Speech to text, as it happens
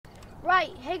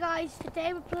Right, hey guys,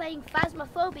 today we're playing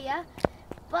Phasmophobia,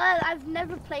 but I've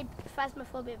never played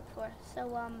Phasmophobia before, so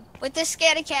With this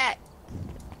scaredy cat,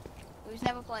 who's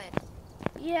never played.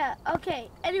 yeah, okay,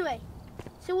 anyway,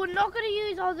 so we're not gonna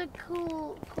use all the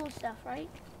cool stuff, right?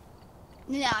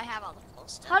 No, I have all the cool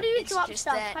stuff. How do you It's drop just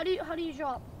stuff? that How do you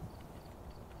drop?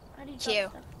 How do you drop Q.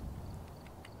 stuff?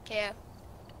 Q.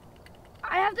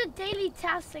 I have the daily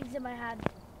task things in my hand.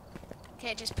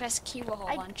 Okay, just press Q a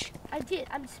whole bunch. I did,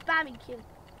 I'm spamming Q.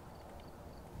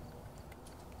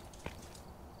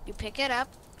 You pick it up,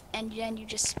 and then you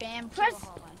just spam Q a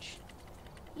whole bunch.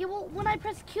 Yeah, well, when I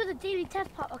press Q, the daily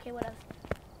task pop. Okay, what else?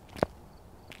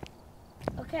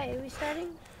 Okay, are we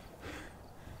starting?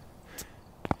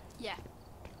 Yeah.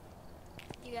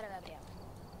 You gotta ready up.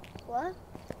 What?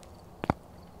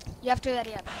 You have to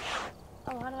ready up.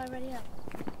 Oh, how do I ready up?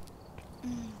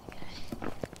 Okay.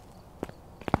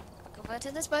 Go over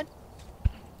to this button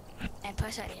and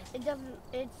press ready up. It doesn't,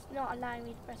 it's not allowing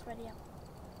me to press ready up.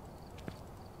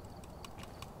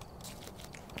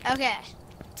 Okay.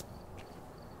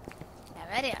 Now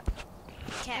ready up.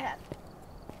 Okay.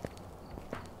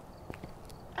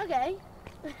 Okay.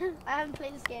 I haven't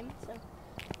played this game, so,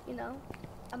 you know,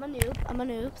 I'm a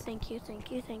noob. Thank you.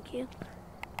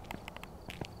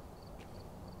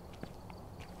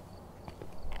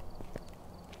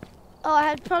 Oh,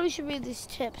 I probably should read these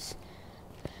tips.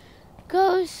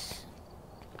 Ghosts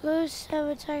have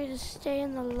a target to stay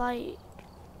in the light.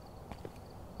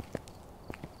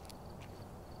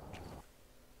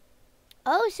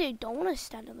 Oh, so you don't want to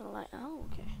stand in the light. Oh,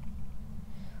 okay.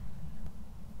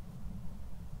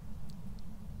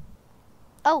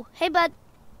 Oh, hey, bud.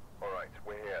 Alright,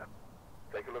 we're here.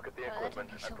 Take a look at the equipment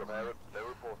and prepare no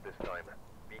report this time.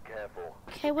 Be careful.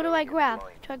 Okay, what do I grab?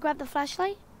 Do I grab the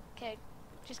flashlight? Okay,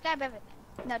 just grab everything.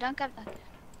 No, don't grab that.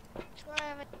 Just grab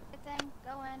everything,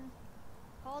 go in,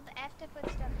 hold the F to put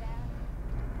stuff down.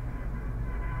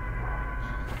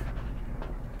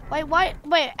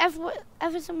 Wait, F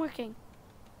isn't working.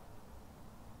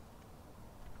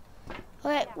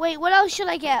 Okay, wait, what else should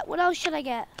I get? I'm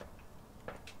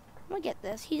gonna get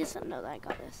this. He doesn't know that I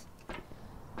got this.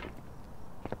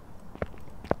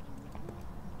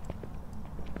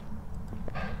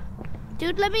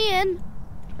 Dude, let me in.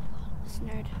 This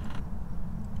nerd.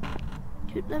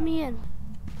 Dude, let me in.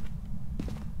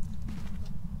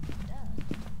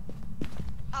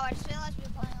 Oh, I just realized we were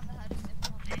playing on the hardest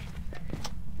difficulty.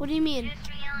 What do you mean? I just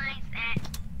realized that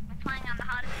we're playing on the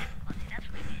hardest difficulty. That's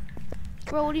what I mean.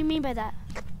 Bro, what do you mean by that?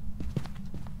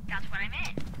 That's what I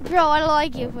meant. Bro, I don't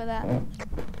like you for that.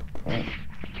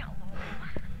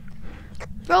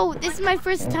 Bro, this is my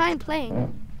first time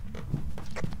playing.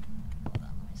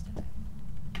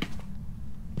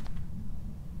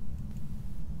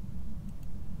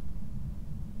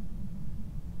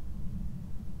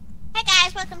 Hey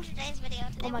guys, welcome to today's video.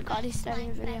 Today Oh my god, he's starting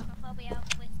a video.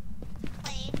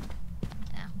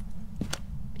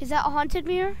 Is that a haunted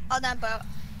mirror? Hold on, bro.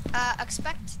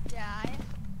 Expect to die.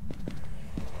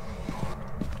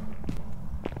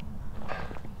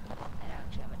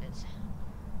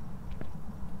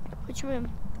 Which room?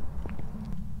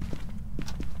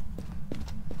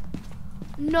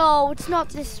 No, it's not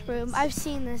this room. I've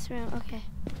seen this room. Okay.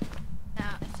 No,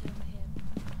 it's over here.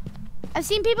 I've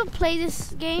seen people play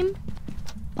this game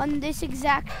on this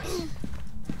exact.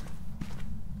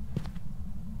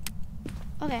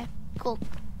 Okay, cool.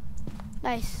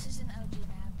 Nice. This is an OG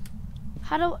map.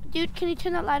 How do, dude, can you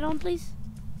turn that light on, please?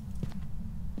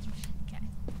 Okay.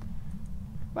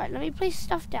 Right, let me place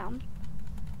stuff down.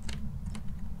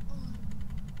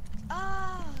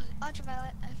 Oh,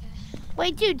 ultraviolet. Okay.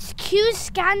 Wait, dude, Q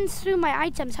scans through my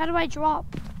items. How do I drop?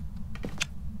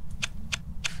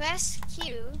 Press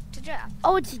Q to drop.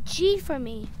 Oh, it's G for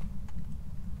me.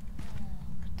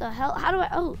 What the hell? How do I?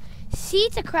 Oh, C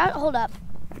to crowd. Hold up.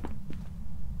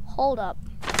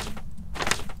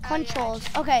 Controls.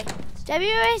 Okay.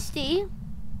 WASD.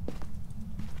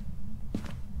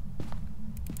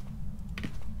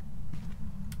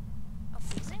 Oh,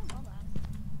 freezing? Hold on.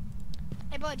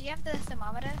 Hey, boy, do you have the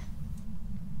thermometer?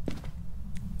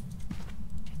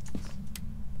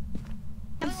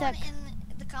 Everyone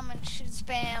in the comments should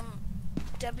spam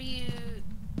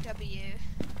WW.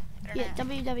 Yeah,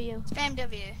 WW. Spam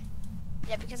W.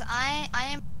 Yeah, because I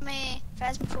am a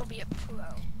phasmophobia pro.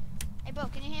 Hey, Bo,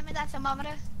 can you hand me that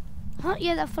thermometer? Huh?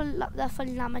 Yeah, the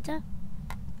thermometer.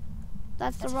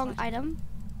 That's the wrong item.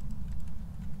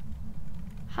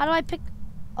 How do I pick?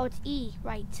 Oh, it's E,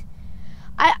 right.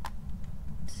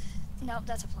 No,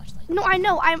 that's a flashlight. No, I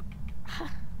know.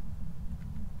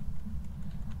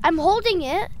 I'm holding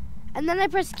it, and then I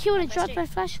press Q and it drops my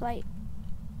flashlight.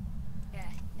 Yeah,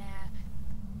 nah.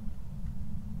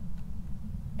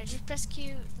 just press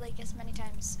Q like as many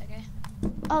times, okay?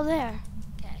 Oh, there.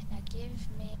 Okay, now give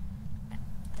me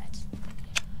that.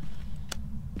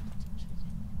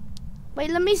 Wait,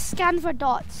 let me scan for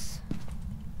dots.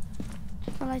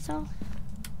 Turn the lights off.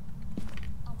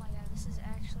 Oh my god, this is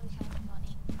actually kind of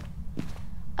funny.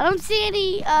 I don't see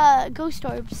any ghost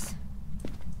orbs.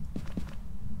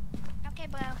 Okay,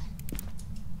 bro.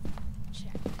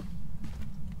 Check.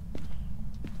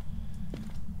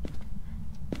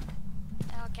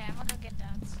 Okay, I'm gonna go get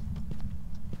dots.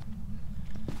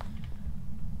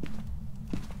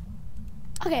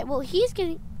 Okay, well, he's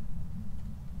getting...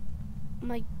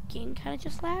 My game kind of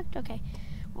just lagged. Okay.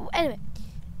 Well, anyway.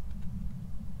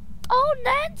 Oh,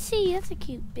 Nancy! That's a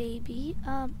cute baby.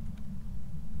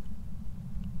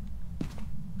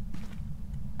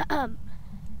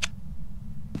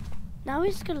 Now we're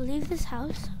just gonna leave this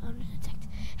house.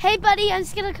 Hey, buddy, I'm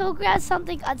just gonna go grab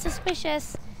something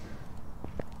unsuspicious.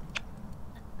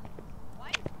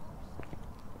 Why?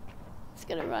 It's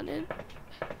gonna run in.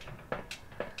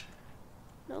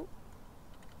 Nope.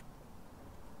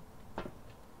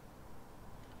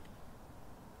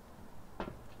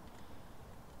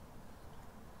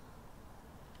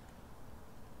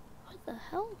 What the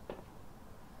hell?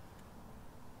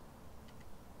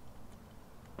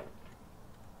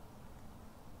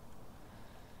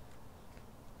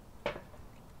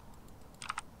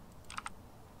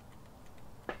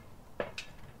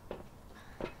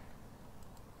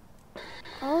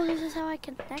 Oh, this is how I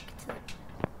connect to them.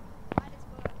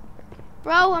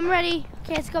 Bro, I'm ready.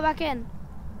 Okay, let's go back in.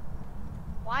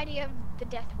 Why do you have the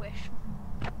death wish?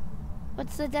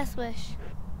 What's the death wish?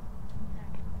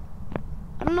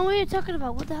 I don't know what you're talking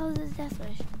about. What the hell is this death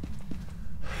wish?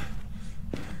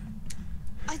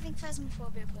 I think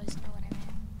phasmophobia players know what I mean.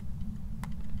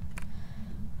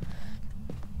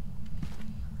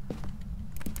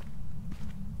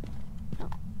 No.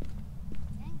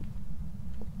 Dang.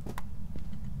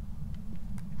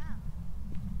 Oh.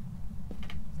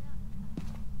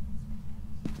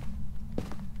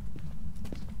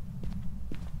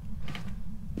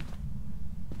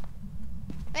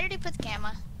 Where did you put the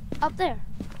camera? Up there.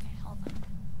 Okay, hold on.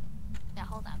 No,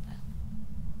 hold on, bro.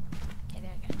 Okay,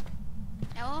 there we go.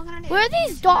 Now what we're gonna do? Where are we're gonna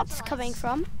these turn off dots the coming lights.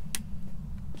 from?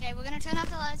 Okay, we're gonna turn off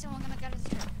the lights and we're gonna go to the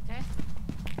trick, okay?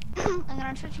 I'm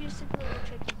gonna try to use the little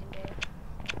trick you can do.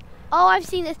 Oh, I've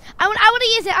seen this. I want to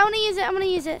use it. I want to use it. I want to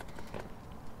use it.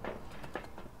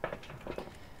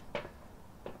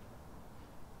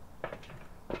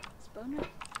 Spooner?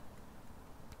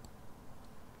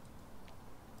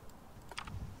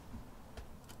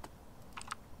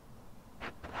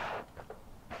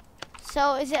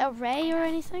 So, is it a ray or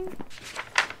anything?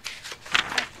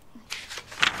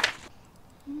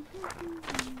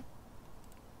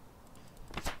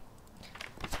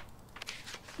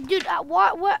 Dude,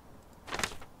 what?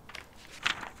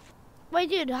 Wait,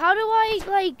 dude, how do I,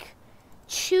 like,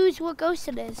 choose what ghost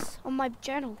it is on my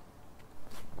journal?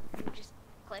 You just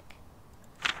click.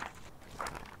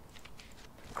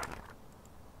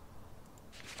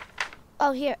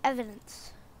 Oh, here,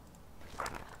 evidence.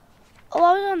 Oh,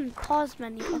 I was on pause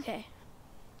menu. Okay.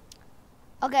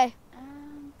 Okay.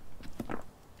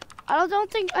 I don't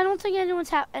think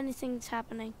anything's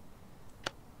happening.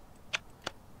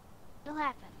 It'll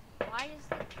happen. Why is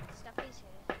the stuff is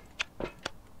here?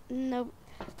 Nope.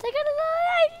 They're gonna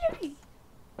lie.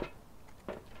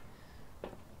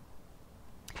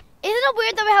 Isn't it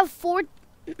weird that we have four?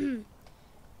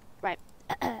 Right.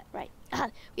 Right.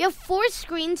 We have 4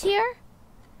 screens here,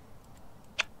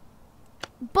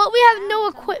 but we have no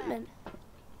equipment.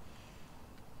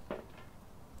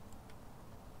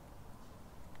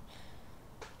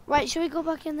 Right, should we go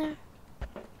back in there?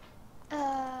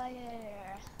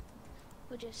 Yeah.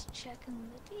 We're just checking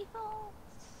the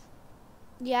defaults.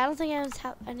 Yeah, I don't think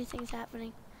anything's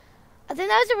happening. I think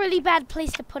that was a really bad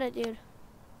place to put it, dude.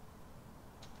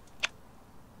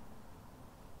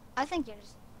 I think you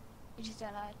just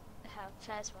don't know how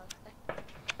fast works.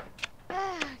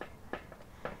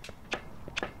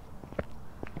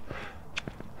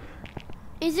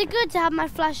 Is it good to have my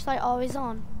flashlight always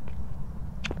on?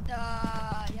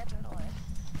 Yeah, totally.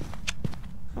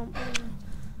 Oh,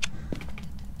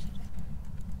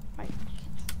 right.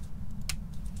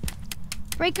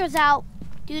 Breaker's out.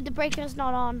 Dude, the breaker's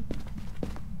not on.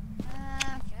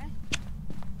 Okay.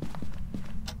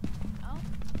 Oh.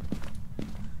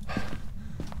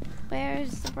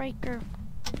 Where's the breaker?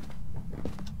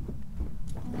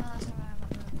 No, that's not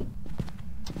what I remember.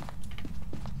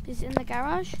 Is it in the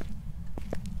garage?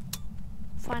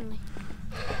 Finally.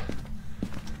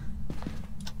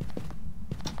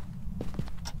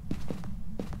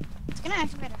 It's gonna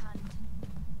activate a hunt.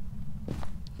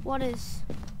 What is?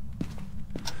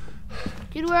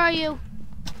 Dude, where are you?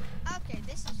 Okay,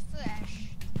 this is fresh.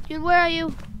 Dude, where are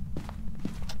you?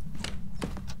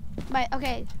 Right,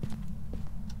 okay.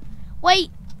 Wait.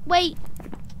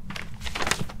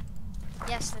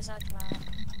 Yes, there's a cloud.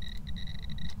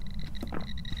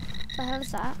 The hell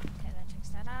is that? Okay, that checks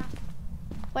that off.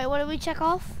 Wait, what did we check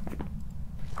off?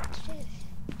 Shit.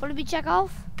 What did we check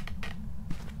off?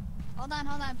 Hold on,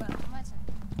 bro. One second.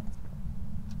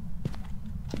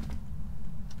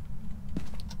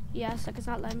 Yes, like it's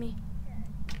not letting me.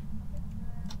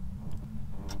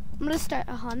 I'm gonna start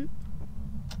a hunt.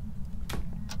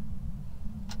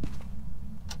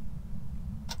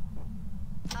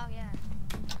 Oh, yeah.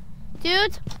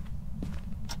 Dude,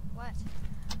 What?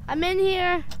 I'm in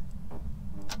here.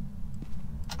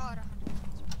 Oh, I don't have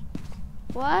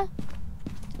to. What?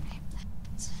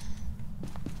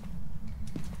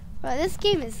 Bro, this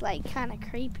game is like kind of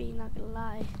creepy, not gonna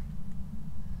lie.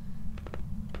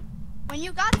 When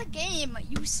you got the game,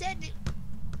 you said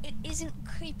it isn't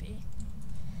creepy.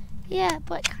 Yeah,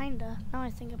 but kinda. Now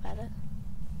I think about it.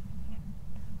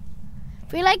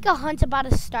 Feel like a hunt's about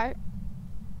to start.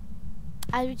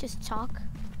 I would just talk.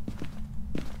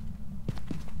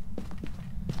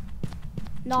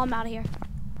 No, I'm out of here.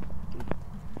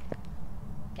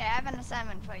 Okay, I have an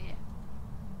assignment for you.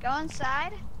 Go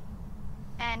inside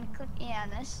and click E on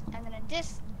this, and then a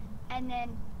disc, and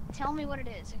then tell me what it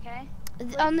is, okay?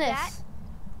 On this. that.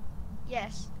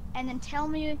 Yes, and then tell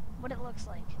me what it looks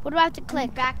like. What do I have to And then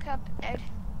click? back up,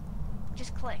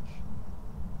 just click.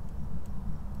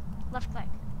 Left click.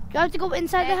 Do I have to go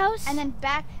inside the Okay? house? And then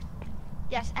back,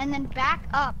 yes, and then back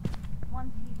up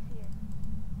once you see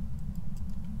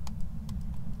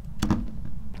it.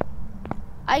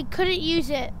 I couldn't use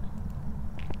it.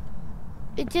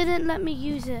 It didn't let me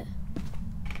use it.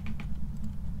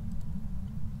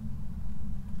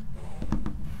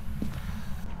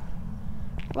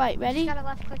 Right, ready? Just gotta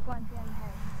left click once, yeah, you have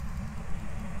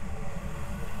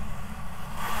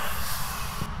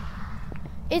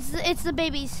it. It's the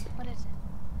babies. What is it?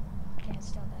 Okay, it's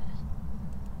still there.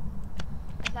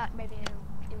 I thought maybe it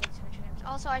would switch names.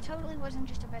 Also, I totally wasn't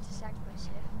just about to sacrifice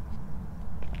you.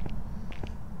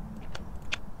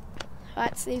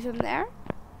 Let's leave him there.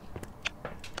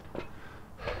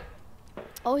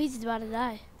 Oh, he's about to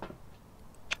die.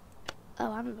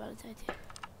 Oh, I'm about to die too.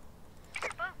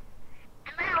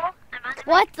 Hello, I'm on the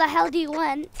What the hell do you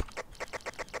want?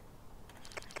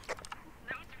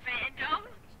 random.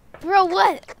 Bro,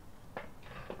 what?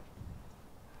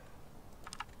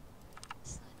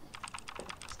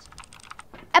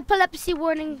 Epilepsy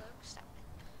warning.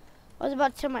 I was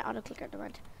about to turn my auto clicker to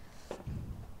red.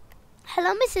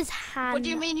 Hello, Mrs. Hannah. What do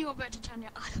you mean you were about to turn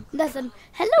your auto? Listen.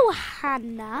 Hello,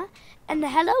 Hannah. And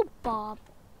hello, Bob.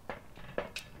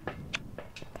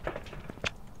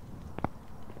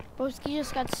 Broski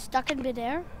just got stuck in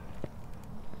midair.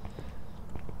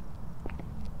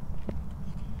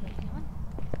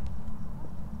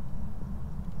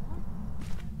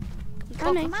 I'm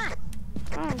coming. Come on.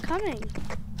 Oh, I'm coming.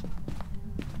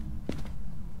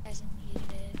 Hasn't needed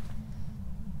it.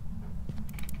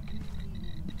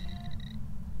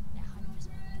 Yeah, 100%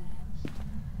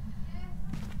 that.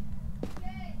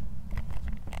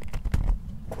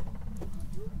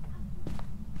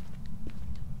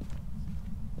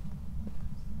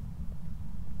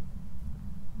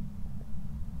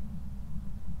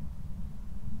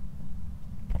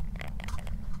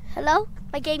 Hello?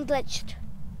 My game glitched.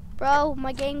 Bro,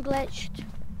 my game glitched.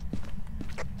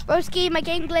 Broski, my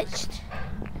game glitched.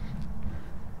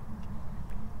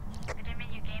 What do you mean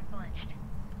your game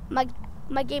glitched?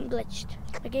 My game glitched.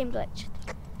 My game glitched.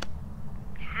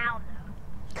 How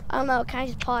though? I don't know, can I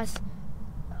just pause?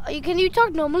 Can you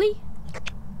talk normally?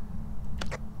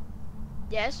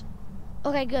 Yes.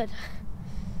 Okay, good.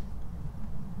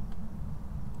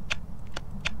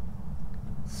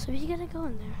 So we gotta go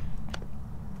in there.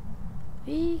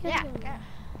 We gotta Yeah, go in go. there.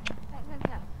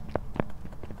 Go.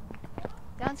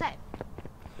 Go inside.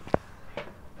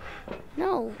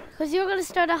 No, because you're gonna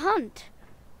start a hunt.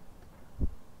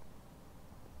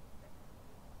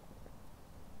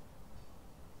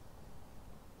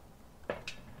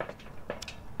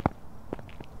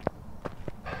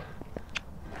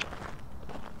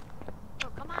 Oh,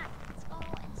 come on. Let's go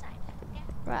inside. Yeah.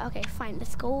 Right, okay, fine.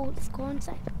 Let's go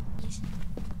inside. Please.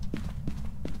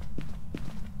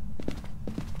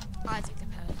 Oh, I think the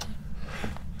power's on.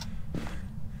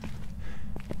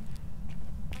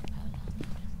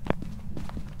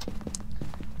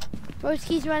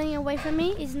 Broski's running away from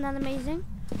me. Isn't that amazing?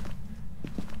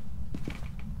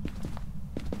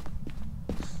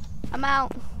 I'm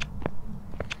out.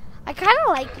 I kind of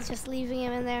like just leaving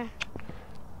him in there.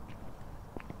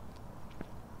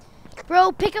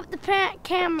 Bro, pick up the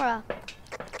camera. Wait,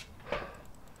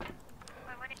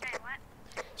 what are you saying? What?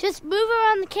 Just move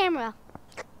around the camera.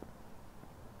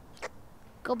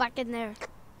 Go back in there.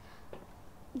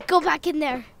 Go back in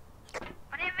there.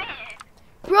 What do you mean?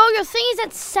 Bro, your thing is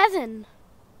at 7. And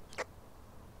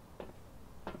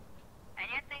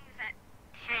your thing's at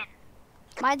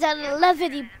 10. Mine's at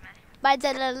 11. Mine's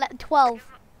at 12.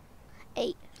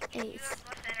 8. You 8. look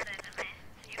more better than me,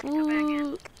 so you can go back in.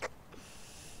 Ooh.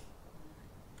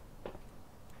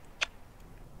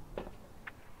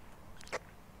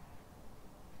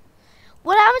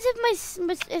 What happens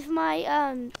if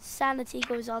my sanity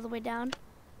goes all the way down?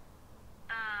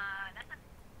 Nothing.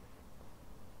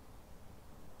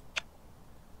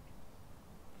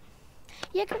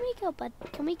 Yeah, can we go, bud?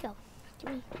 Can we go?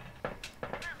 Can we?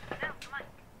 No, come on.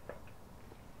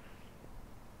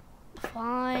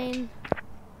 Fine.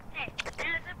 Hey,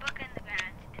 there's a book in the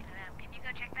ground in the room. Can you go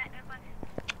check that real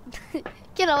quick?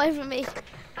 Get away from me.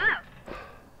 Oh!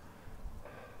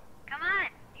 Come on!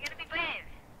 You gotta be brave.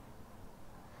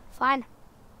 Fine.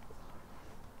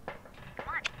 Come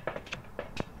on.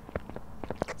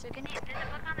 So can you? There's a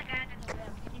book on the ground in the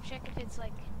room. Can you check if it's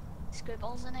like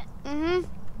scribbles in it? Mm-hmm.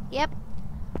 Yep.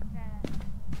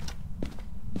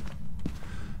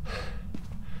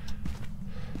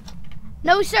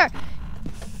 No, sir.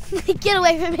 Get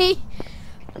away from me.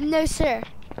 No, sir.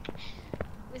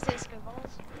 Was there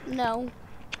scribbles? No.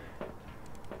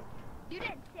 You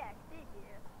didn't check, did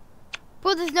you?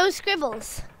 Bro, there's no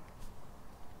scribbles.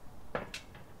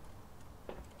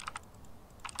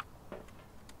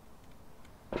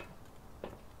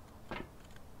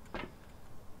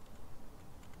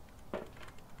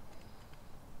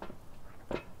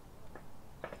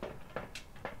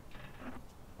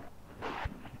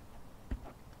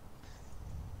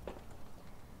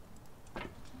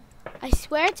 I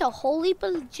swear to holy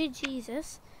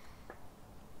Jesus,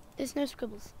 there's no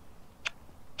scribbles.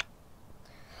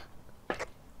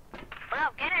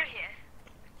 Well, get out of here.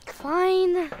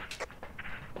 Fine.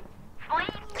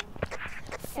 Fine.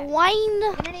 Fine.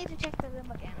 You're gonna need to check the room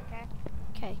again, okay?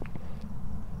 Okay.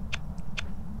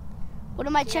 What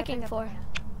am I So you gotta checking pick up for? the mirror.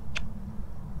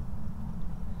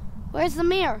 Where's the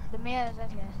mirror? The mirror is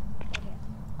right here. Right here.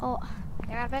 Oh. You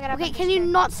gotta pick it up. Okay, and can just you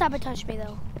turn- not sabotage me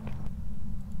though?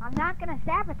 I'm not gonna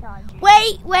sabotage you.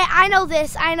 Wait, I know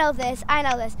this.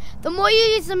 The more you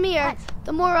use the mirror,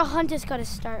 the more a hunt is gonna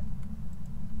start.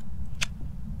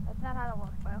 That's not how that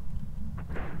works, bro.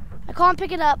 I can't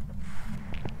pick it up.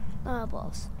 Oh,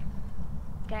 balls.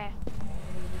 Okay.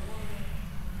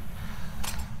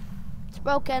 It's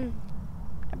broken.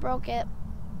 I broke it.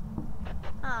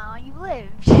 Oh, you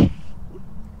lived.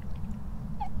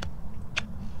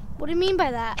 What do you mean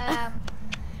by that?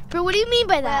 Bro, what do you mean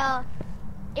by that? Well,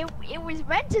 it was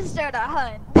meant to start a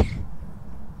hunt.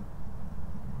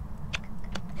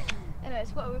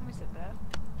 Anyways, what room was it though?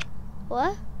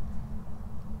 What?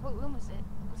 What room was it?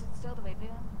 Was it still the baby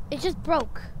room? It just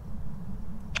broke.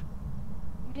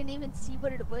 You didn't even see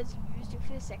what it was. You used it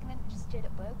for a second and it just straight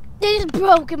up broke. It just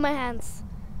broke in my hands.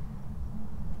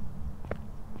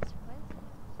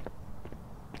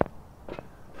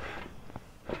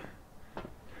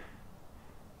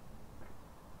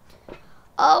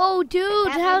 Oh, dude,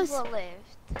 That how's... means we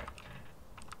lived.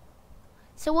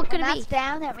 So what could When it be? that's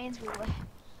down, that means we lived.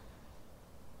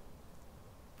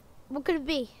 What could it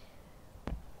be?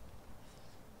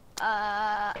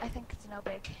 I think it's no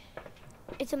big.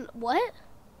 It's an what?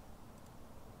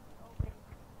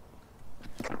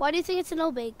 Why do you think it's an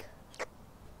O-big?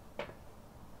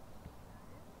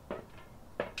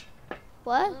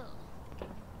 What?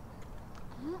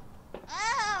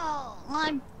 Oh,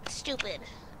 I'm stupid.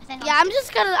 I think Yeah, I'm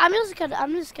just gonna,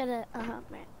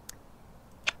 man.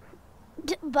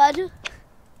 Bud.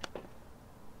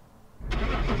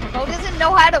 Bo doesn't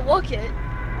know how to work it.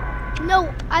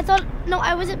 No,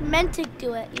 I wasn't meant to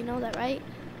do it. You know that, right?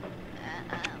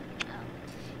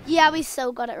 Yeah, we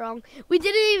so got it wrong. We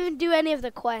didn't even do any of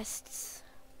the quests.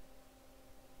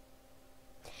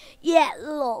 Yeah,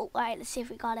 lol. Alright, let's see if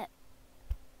we got it.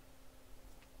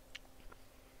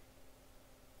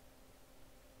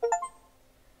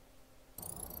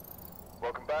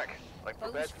 Welcome back. I've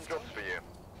prepared some jobs for you.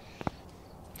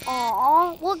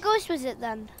 Aww, what ghost was it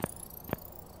then?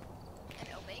 An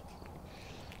O-big.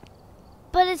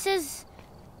 But it says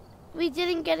we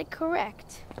didn't get it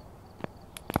correct.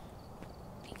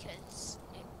 Because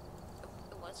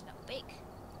it was no big.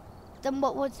 Then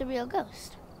what was the real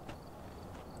ghost?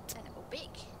 An O-big.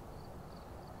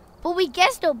 But we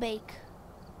guessed O-bake.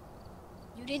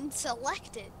 You didn't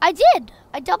select it. I did.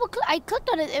 I clicked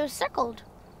on it. It was circled.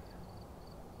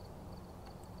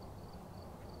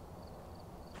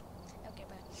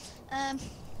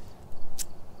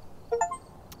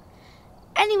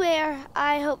 Anyway,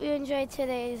 I hope you enjoyed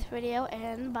today's video,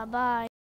 and bye-bye.